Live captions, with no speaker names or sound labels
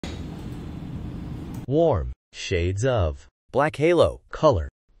warm shades of black halo color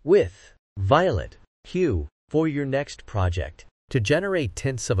with violet hue for your next project. To generate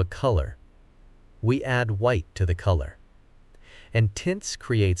tints of a color, we add white to the color, and tints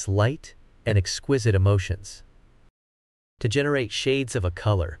creates light and exquisite emotions. To generate shades of a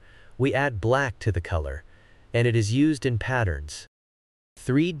color, we add black to the color, and it is used in patterns.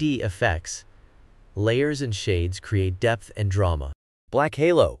 3D effects, layers and shades create depth and drama. black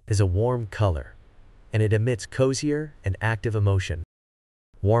halo Is a warm color, and it emits cozier and active emotion.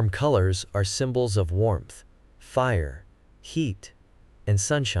 Warm colors are symbols of warmth, fire, heat, and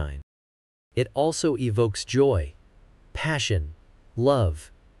sunshine. It also evokes joy, passion,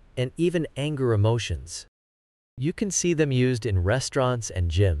 love, and even anger emotions. You can see them used in restaurants and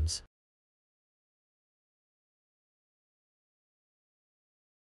gyms.